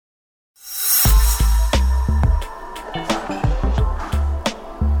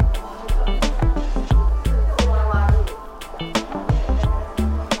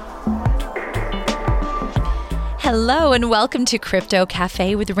Hello and welcome to Crypto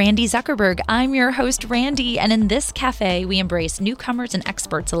Café with Randi Zuckerberg. I'm your host, Randi, and in this cafe, we embrace newcomers and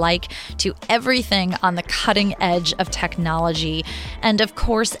experts alike to everything on the cutting edge of technology. And of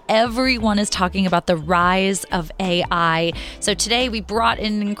course, everyone is talking about the rise of AI. So today we brought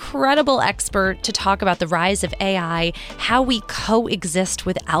in an incredible expert to talk about the rise of AI, how we coexist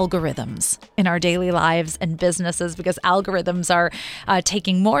with algorithms in our daily lives and businesses, because algorithms are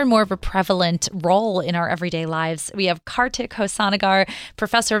taking more and more of a prevalent role in our everyday lives. We have Kartik Hosanagar,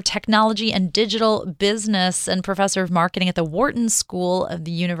 professor of technology and digital business and professor of marketing at the Wharton School of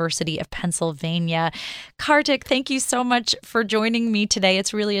the University of Pennsylvania. Kartik, thank you so much for joining me today.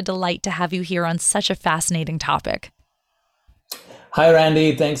 It's really a delight to have you here on such a fascinating topic. Hi,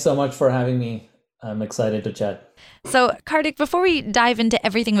 Randi. Thanks so much for having me. I'm excited to chat. So, Kartik, before we dive into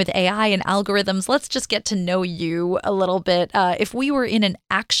everything with AI and algorithms, let's just get to know you a little bit. If we were in an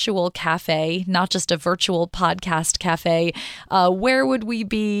actual cafe, not just a virtual podcast cafe, where would we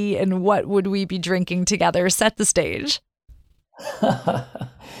be and what would we be drinking together? Set the stage.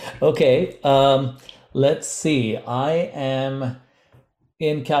 Okay, let's see. I am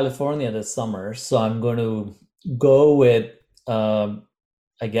in California this summer, so I'm going to go with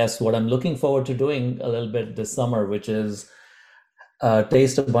I guess what I'm looking forward to doing a little bit this summer, which is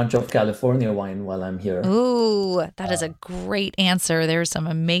taste a bunch of California wine while I'm here. Ooh, that is a great answer. There's some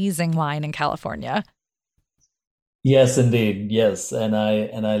amazing wine in California. Yes, indeed. Yes, and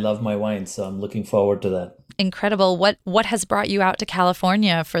I love my wine, so I'm looking forward to that. Incredible. What has brought you out to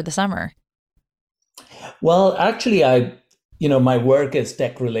California for the summer? Well, actually, my work is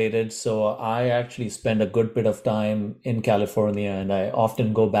tech related, so I actually spend a good bit of time in California and I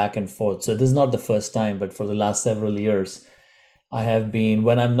often go back and forth. So this is not the first time, but for the last several years, I have been,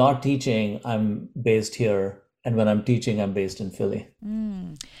 when I'm not teaching, I'm based here. And when I'm teaching, I'm based in Philly.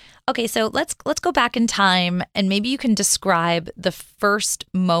 Okay, so let's go back in time and maybe you can describe the first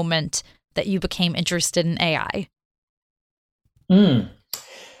moment that you became interested in AI.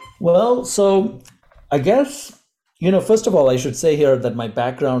 Well, so I guess, first of all, I should say here that my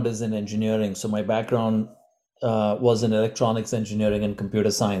background is in engineering. So my background was in electronics engineering and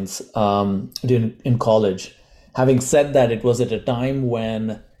computer science in college. Having said that, it was at a time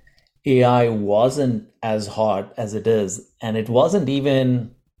when AI wasn't as hot as it is, and it wasn't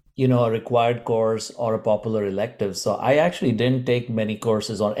even, a required course or a popular elective. So I actually didn't take many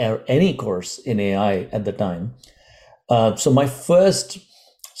courses or any course in AI at the time. So my first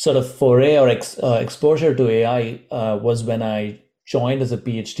sort of foray or exposure to AI was when I joined as a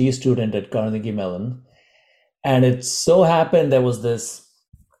PhD student at Carnegie Mellon. And it so happened there was this,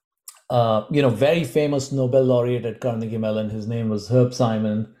 very famous Nobel laureate at Carnegie Mellon. His name was Herb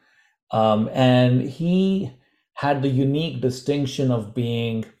Simon. And he had the unique distinction of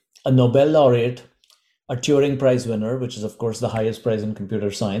being a Nobel laureate, a Turing Prize winner, which is, of course, the highest prize in computer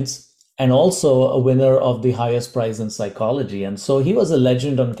science, and also a winner of the highest prize in psychology. And so he was a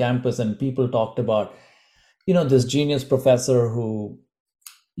legend on campus, and people talked about, this genius professor who,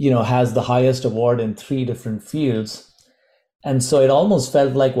 has the highest award in 3 different fields. And so it almost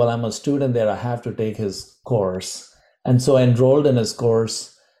felt like, well, I'm a student there, I have to take his course. And so I enrolled in his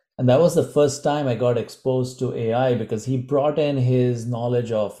course. And that was the first time I got exposed to AI because he brought in his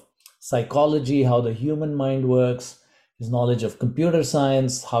knowledge of psychology, how the human mind works, his knowledge of computer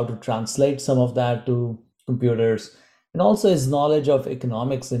science, how to translate some of that to computers, and also his knowledge of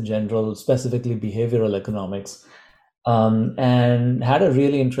economics in general, specifically behavioral economics, and had a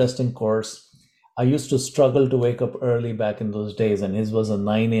really interesting course. I used to struggle to wake up early back in those days, and his was a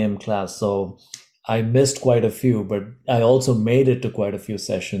 9 a.m. class, so I missed quite a few, but I also made it to quite a few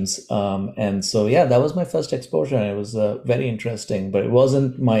sessions. And so, yeah, that was my first exposure, and it was very interesting, but it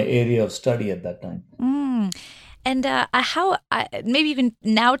wasn't my area of study at that time. And maybe you can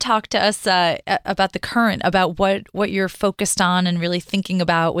now talk to us about the current, about what you're focused on and really thinking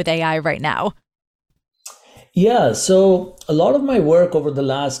about with AI right now. Yeah, so a lot of my work over the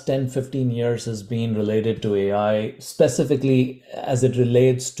last 10, 15 years has been related to AI, specifically as it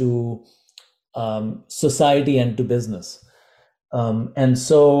relates to society and to business. And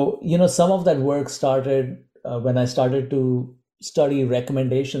so, some of that work started when I started to study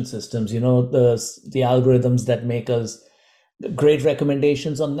recommendation systems, the algorithms that make us great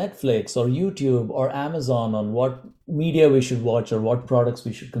recommendations on Netflix or YouTube or Amazon on what media we should watch or what products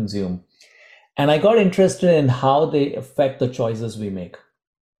we should consume. And I got interested in how they affect the choices we make.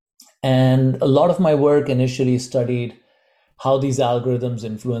 And a lot of my work initially studied how these algorithms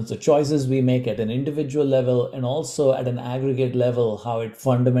influence the choices we make at an individual level and also at an aggregate level, how it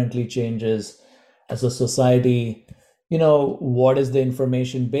fundamentally changes as a society, what is the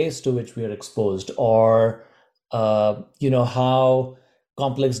information base to which we are exposed, or how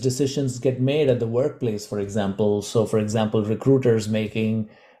complex decisions get made at the workplace, for example. So, for example, recruiters making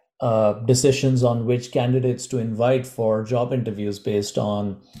decisions on which candidates to invite for job interviews based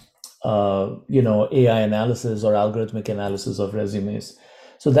on, AI analysis or algorithmic analysis of resumes.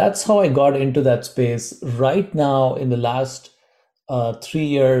 So that's how I got into that space. Right now, in the last 3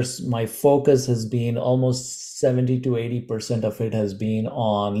 years, my focus has been almost 70 to 80% of it has been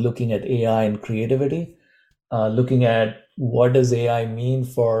on looking at AI and creativity, looking at what does AI mean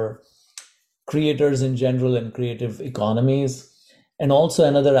for creators in general and creative economies. And also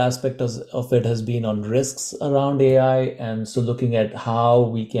another aspect of it has been on risks around AI. And so looking at how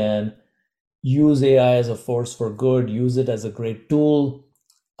we can use AI as a force for good, use it as a great tool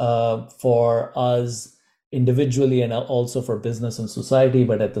for us individually and also for business and society,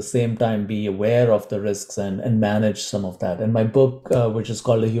 but at the same time be aware of the risks and manage some of that. And my book, which is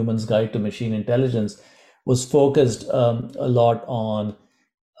called A Human's Guide to Machine Intelligence, was focused a lot on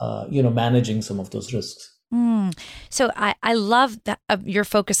managing some of those risks. So I love that, your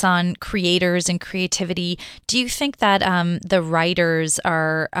focus on creators and creativity. Do you think that the writers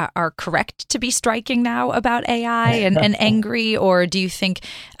are correct to be striking now about AI and angry, or do you think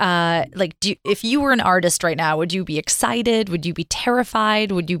if you were an artist right now, would you be excited? Would you be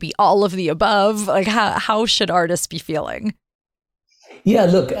terrified? Would you be all of the above? Like how should artists be feeling? Yeah,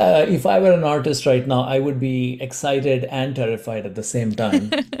 look, if I were an artist right now, I would be excited and terrified at the same time.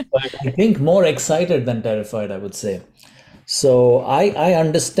 But I think more excited than terrified, I would say. So I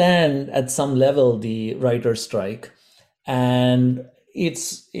understand at some level the writer's strike, and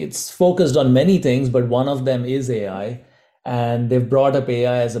it's focused on many things, but one of them is AI, and they've brought up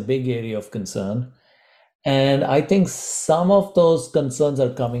AI as a big area of concern. And I think some of those concerns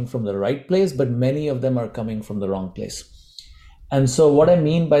are coming from the right place, but many of them are coming from the wrong place. And so what I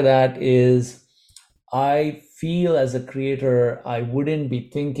mean by that is I feel as a creator, I wouldn't be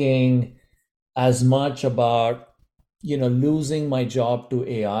thinking as much about, losing my job to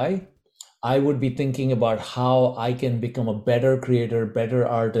AI. I would be thinking about how I can become a better creator, better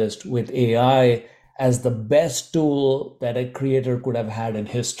artist with AI as the best tool that a creator could have had in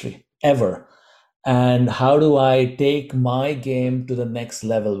history ever. And how do I take my game to the next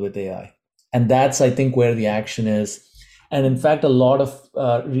level with AI? And that's, I think, where the action is. And in fact, a lot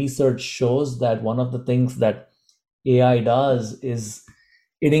of research shows that one of the things that AI does is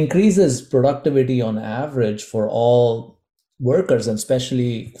it increases productivity on average for all workers, and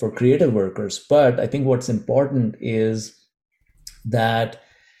especially for creative workers. But I think what's important is that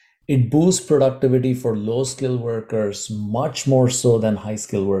it boosts productivity for low skill workers much more so than high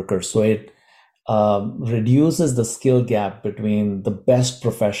skill workers. So it reduces the skill gap between the best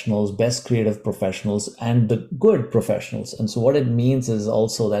professionals, best creative professionals, and the good professionals. And so what it means is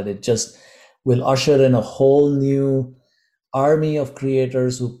also that it just will usher in a whole new army of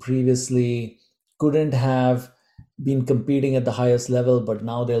creators who previously couldn't have been competing at the highest level, but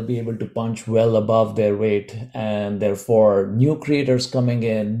now they'll be able to punch well above their weight. And therefore, new creators coming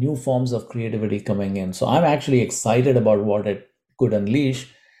in, new forms of creativity coming in. So I'm actually excited about what it could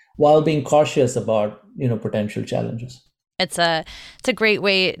unleash, while being cautious about potential challenges. It's a great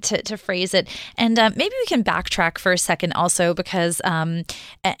way to phrase it. And maybe we can backtrack for a second also, because and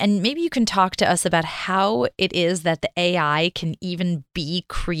maybe you can talk to us about how it is that the AI can even be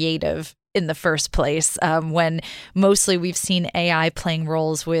creative in the first place, when mostly we've seen AI playing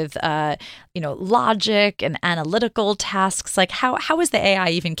roles with logic and analytical tasks. Like how is the AI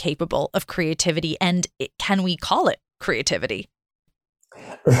even capable of creativity, and can we call it creativity?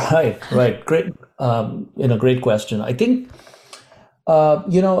 Right. Great, great question. I think,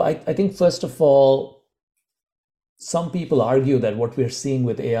 I think first of all, some people argue that what we're seeing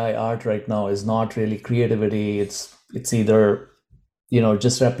with AI art right now is not really creativity. It's either,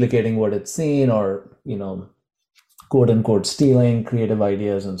 just replicating what it's seen, or, quote unquote, stealing creative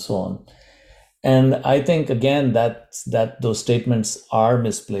ideas and so on. And I think, again, that those statements are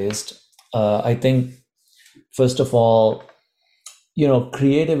misplaced. I think, first of all,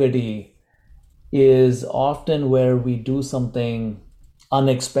 creativity is often where we do something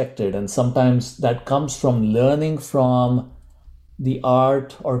unexpected. And sometimes that comes from learning from the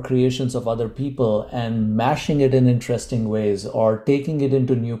art or creations of other people and mashing it in interesting ways, or taking it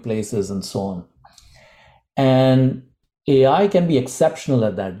into new places and so on. And AI can be exceptional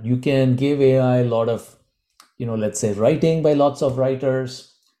at that. You can give AI a lot of, let's say, writing by lots of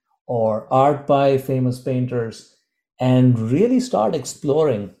writers or art by famous painters, and really start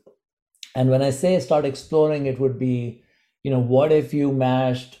exploring. And when I say start exploring, it would be, what if you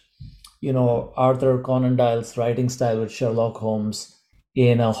mashed, Arthur Conan Doyle's writing style with Sherlock Holmes,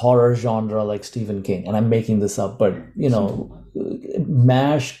 in a horror genre like Stephen King, and I'm making this up, but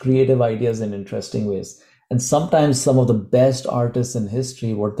mash creative ideas in interesting ways. And sometimes some of the best artists in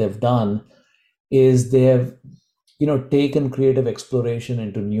history, what they've done is they have, taken creative exploration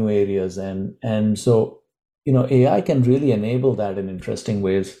into new areas, and so, AI can really enable that in interesting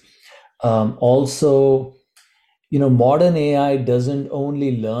ways. Also, modern AI doesn't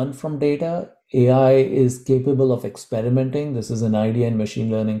only learn from data. AI is capable of experimenting. This is an idea in machine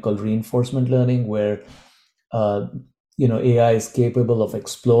learning called reinforcement learning, where AI is capable of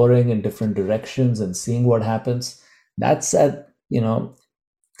exploring in different directions and seeing what happens. That's at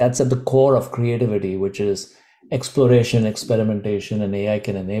the core of creativity, which is exploration, experimentation, and AI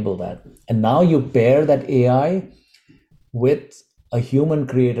can enable that. And now you pair that AI with a human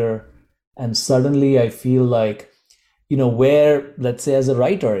creator, and suddenly I feel like, where, let's say, as a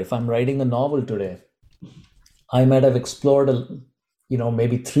writer, if I'm writing a novel today, I might have explored,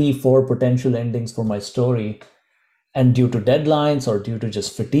 maybe 3, 4 potential endings for my story, and due to deadlines or due to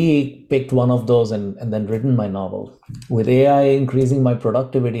just fatigue, picked one of those and then written my novel. With AI increasing my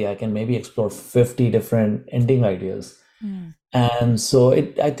productivity, I can maybe explore 50 different ending ideas. And so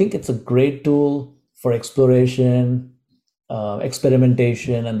I think it's a great tool for exploration,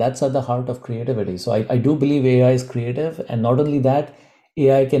 experimentation, and that's at the heart of creativity. So I do believe AI is creative, and not only that,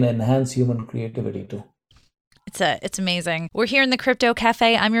 AI can enhance human creativity too. It's amazing. We're here in the Crypto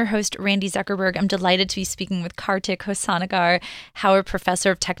Cafe. I'm your host, Randi Zuckerberg. I'm delighted to be speaking with Kartik Hosanagar, Howard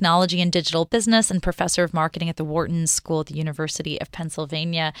Professor of Technology and Digital Business and Professor of Marketing at the Wharton School at the University of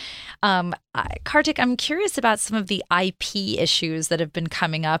Pennsylvania. Kartik, I'm curious about some of the IP issues that have been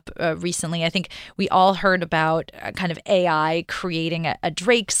coming up recently. I think we all heard about kind of AI creating a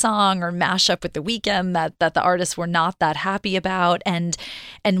Drake song or mashup with The Weeknd that the artists were not that happy about. And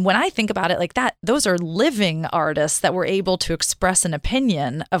when I think about it like that, those are living artists that were able to express an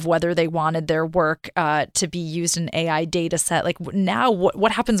opinion of whether they wanted their work to be used in an AI data set. Like now,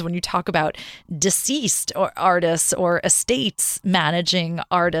 what happens when you talk about deceased artists or estates managing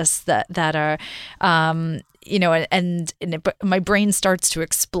artists that are, my brain starts to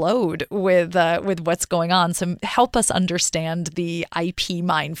explode with what's going on. So help us understand the IP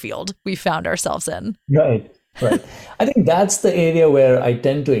minefield we found ourselves in. Right. Right. I think that's the area where I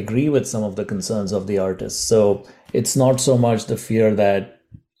tend to agree with some of the concerns of the artists. So it's not so much the fear that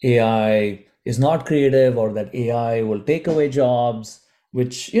AI is not creative or that AI will take away jobs,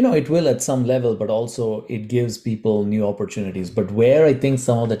 which, it will at some level, but also it gives people new opportunities. But where I think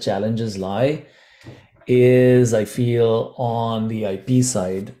some of the challenges lie is, I feel, on the IP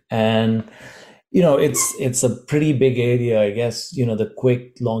side. And it's a pretty big area. I guess, the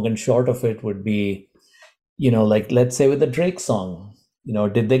quick, long and short of it would be, like, let's say with the Drake song,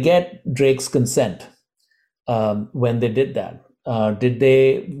 did they get Drake's consent when they did that?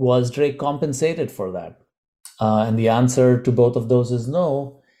 Was Drake compensated for that? And the answer to both of those is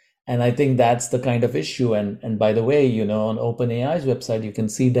no. And I think that's the kind of issue. And by the way, on OpenAI's website, you can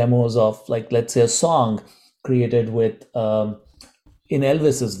see demos of, like, let's say a song created with in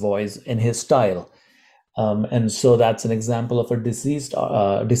Elvis's voice, in his style. And so that's an example of a deceased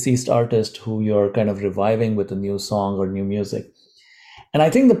artist who you're kind of reviving with a new song or new music. And I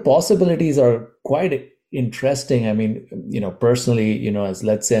think the possibilities are quite interesting. I mean, personally, as,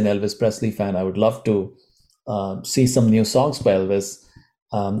 let's say, an Elvis Presley fan, I would love to see some new songs by Elvis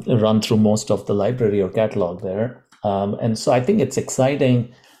run through most of the library or catalog there. And so I think it's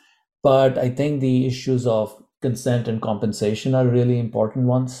exciting, but I think the issues of consent and compensation are really important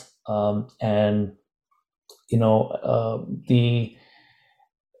ones. And the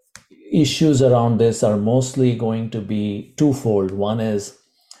issues around this are mostly going to be twofold. One is,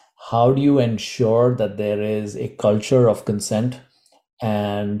 how do you ensure that there is a culture of consent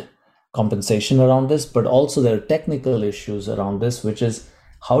and compensation around this? But also there are technical issues around this, which is,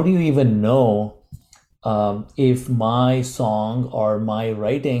 how do you even know if my song or my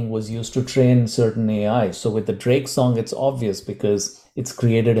writing was used to train certain AI? So with the Drake song, it's obvious because it's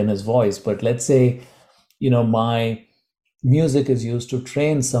created in his voice. But let's say, my music is used to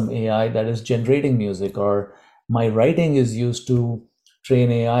train some AI that is generating music, or my writing is used to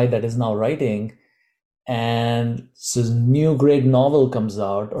train AI that is now writing. And so new great novel comes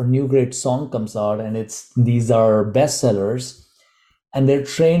out or new great song comes out, and these are bestsellers, and they're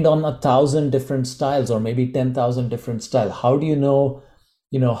trained on 1,000 different styles or maybe 10,000 different styles. How do you know,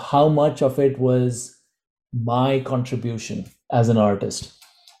 how much of it was my contribution as an artist?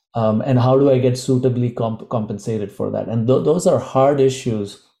 And how do I get suitably compensated for that? And those are hard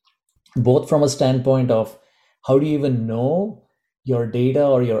issues, both from a standpoint of, how do you even know your data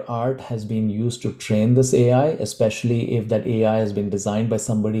or your art has been used to train this AI, especially if that AI has been designed by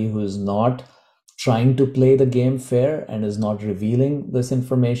somebody who is not trying to play the game fair and is not revealing this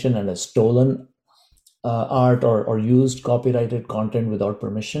information and has stolen art or used copyrighted content without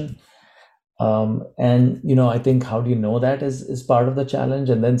permission. And I think how do you know that is part of the challenge.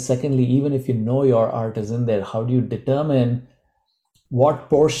 And then secondly, even if you know your art is in there, how do you determine what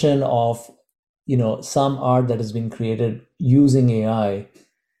portion of some art that has been created using AI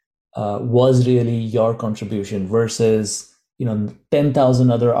was really your contribution versus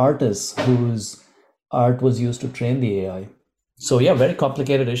 10,000 other artists whose art was used to train the AI. So yeah, very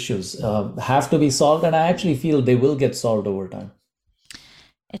complicated issues have to be solved, and I actually feel they will get solved over time.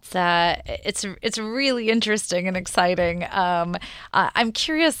 It's really interesting and exciting. I'm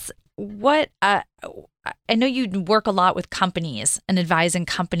curious what I know you work a lot with companies and advising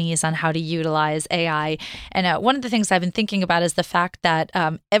companies on how to utilize AI. And one of the things I've been thinking about is the fact that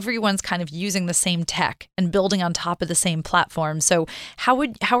everyone's kind of using the same tech and building on top of the same platform. So how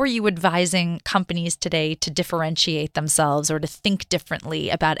are you advising companies today to differentiate themselves or to think differently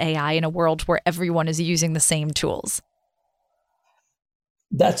about AI in a world where everyone is using the same tools?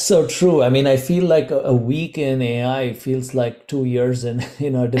 That's so true. I mean, I feel like a week in AI feels like 2 years in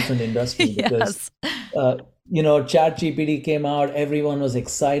a different industry because Yes. uh, ChatGPT came out. Everyone was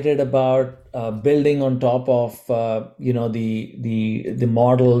excited about building on top of the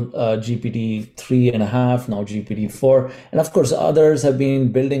model GPT 3.5, now GPT 4, and of course others have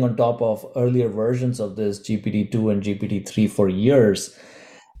been building on top of earlier versions of this GPT 2 and GPT 3 for years.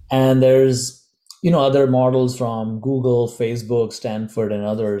 And there's other models from Google, Facebook, Stanford, and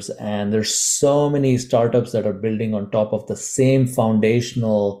others. And there's so many startups that are building on top of the same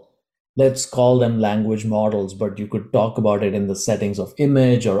foundational, let's call them language models, but you could talk about it in the settings of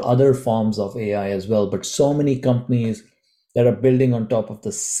image or other forms of AI as well. But so many companies that are building on top of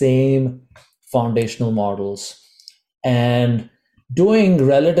the same foundational models and doing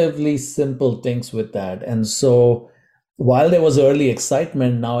relatively simple things with that. And so while there was early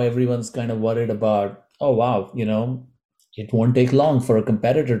excitement, now everyone's kind of worried about, oh, wow, it won't take long for a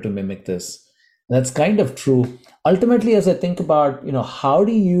competitor to mimic this. And that's kind of true. Ultimately, as I think about, how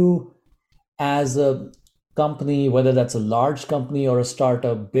do you, as a company, whether that's a large company or a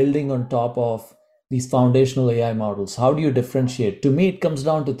startup, building on top of these foundational AI models, how do you differentiate? To me, it comes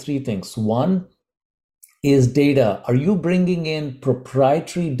down to three things. One is data. Are you bringing in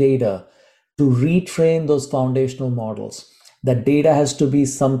proprietary data to retrain those foundational models? That data has to be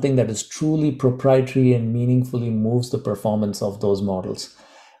something that is truly proprietary and meaningfully moves the performance of those models.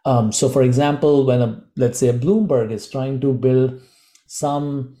 So for example, when let's say a Bloomberg is trying to build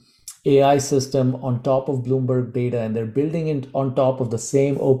some AI system on top of Bloomberg data, and they're building it on top of the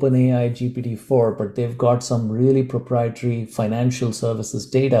same OpenAI GPT-4, but they've got some really proprietary financial services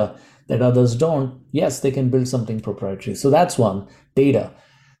data that others don't, yes, they can build something proprietary. So that's one, data.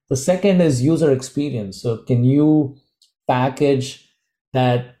 The second is user experience. So can you package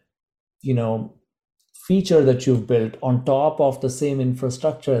that, feature that you've built on top of the same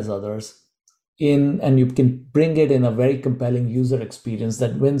infrastructure as others and you can bring it in a very compelling user experience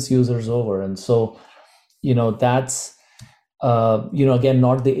that wins users over. And so, that's, again,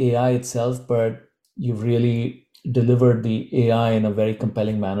 not the AI itself, but you've really delivered the AI in a very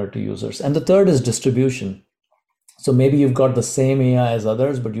compelling manner to users. And the third is distribution. So maybe you've got the same AI as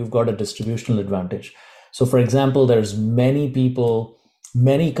others, but you've got a distributional advantage. So for example, there's many people,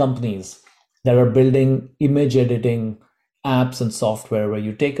 many companies that are building image editing apps and software where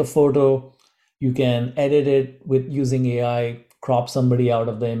you take a photo, you can edit it with using AI, crop somebody out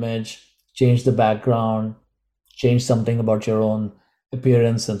of the image, change the background, change something about your own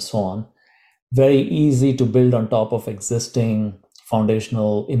appearance and so on. Very easy to build on top of existing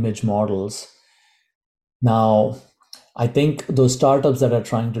foundational image models. Now, I think those startups that are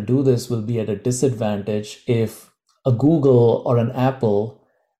trying to do this will be at a disadvantage if a Google or an Apple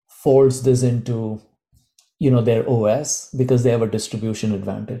folds this into their OS because they have a distribution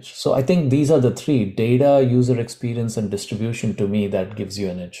advantage. So I think these are the three: data, user experience, and distribution. To me, that gives you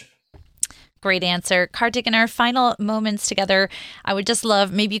an edge. Great answer. Kartik, in our final moments together, I would just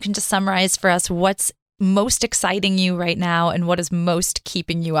love, maybe you can just summarize for us what's most exciting you right now and what is most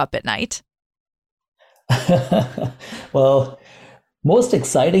keeping you up at night. Well, most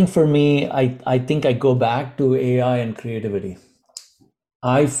exciting for me, I think I go back to AI and creativity.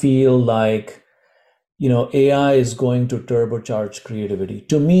 I feel like, AI is going to turbocharge creativity.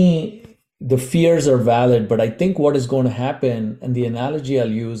 To me, the fears are valid, but I think what is going to happen, and the analogy I'll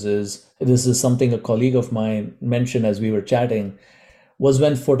use is, this is something a colleague of mine mentioned as we were chatting, was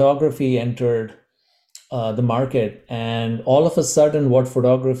when photography entered the market. And all of a sudden, what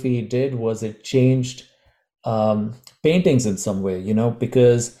photography did was it changed paintings in some way,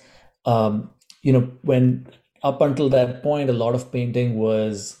 because, when up until that point, a lot of painting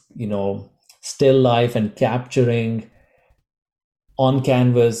was, still life and capturing on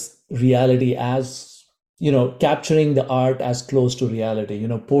canvas reality as, capturing the art as close to reality.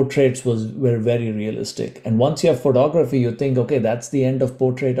 Portraits were very realistic. And once you have photography, you think, okay, that's the end of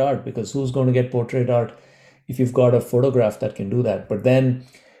portrait art, because who's going to get portrait art if you've got a photograph that can do that? But then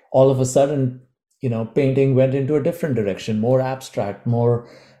all of a sudden, painting went into a different direction, more abstract, more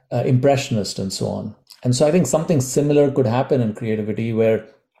impressionist, and so on. And so I think something similar could happen in creativity, where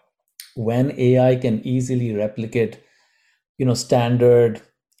when AI can easily replicate, standard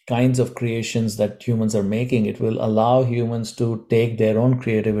kinds of creations that humans are making, it will allow humans to take their own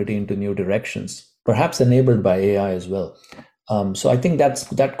creativity into new directions, perhaps enabled by AI as well. So I think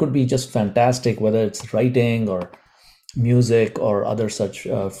that could be just fantastic, whether it's writing or music or other such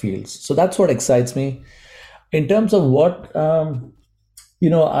fields. So that's what excites me. In terms of what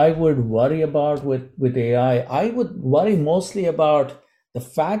I would worry about with AI, I would worry mostly about the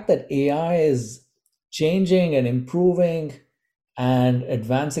fact that AI is changing and improving and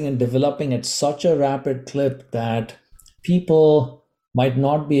advancing and developing at such a rapid clip that people might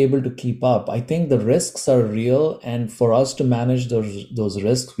not be able to keep up. I think the risks are real, and for us to manage those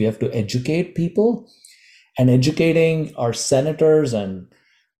risks, we have to educate people. And educating our senators and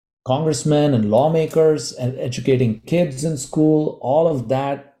congressmen and lawmakers and educating kids in school, all of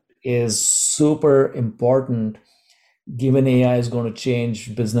that is super important, given AI is going to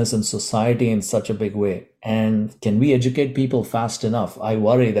change business and society in such a big way. And can we educate people fast enough? I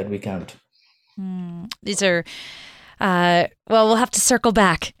worry that we can't. These are, well, we'll have to circle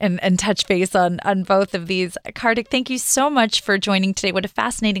back and touch base on both of these. Kartik, thank you so much for joining today. What a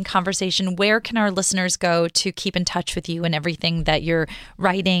fascinating conversation. Where can our listeners go to keep in touch with you and everything that you're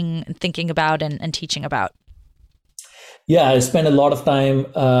writing, thinking about, and teaching about? Yeah, I spend a lot of time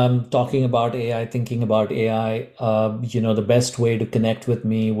talking about AI, thinking about AI. The best way to connect with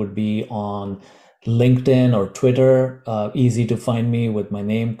me would be on LinkedIn or Twitter. Easy to find me with my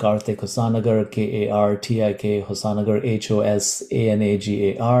name, Kartik Hosanagar, Kartik Hosanagar,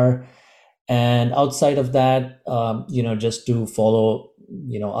 Hosanagar. And outside of that, just to follow,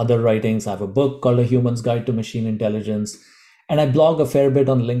 other writings. I have a book called A Human's Guide to Machine Intelligence. And I blog a fair bit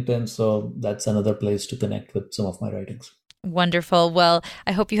on LinkedIn, so that's another place to connect with some of my writings. Wonderful. Well,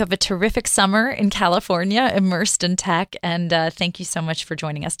 I hope you have a terrific summer in California, immersed in tech. And thank you so much for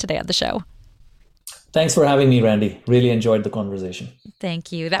joining us today on the show. Thanks for having me, Randy. Really enjoyed the conversation.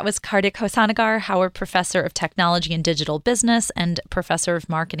 Thank you. That was Kartik Hosanagar, Howard Professor of Technology and Digital Business and Professor of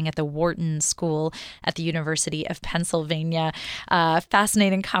Marketing at the Wharton School at the University of Pennsylvania.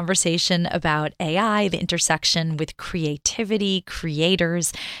 Fascinating conversation about AI, the intersection with creativity,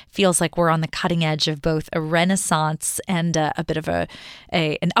 creators. Feels like we're on the cutting edge of both a renaissance and a bit of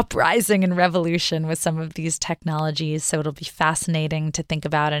an uprising and revolution with some of these technologies. So it'll be fascinating to think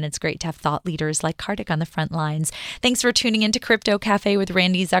about, and it's great to have thought leaders like Kartik on the front lines. Thanks for tuning into Crypto Café with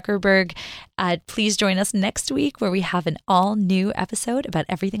Randi Zuckerberg. Please join us next week where we have an all-new episode about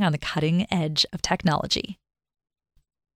everything on the cutting edge of technology.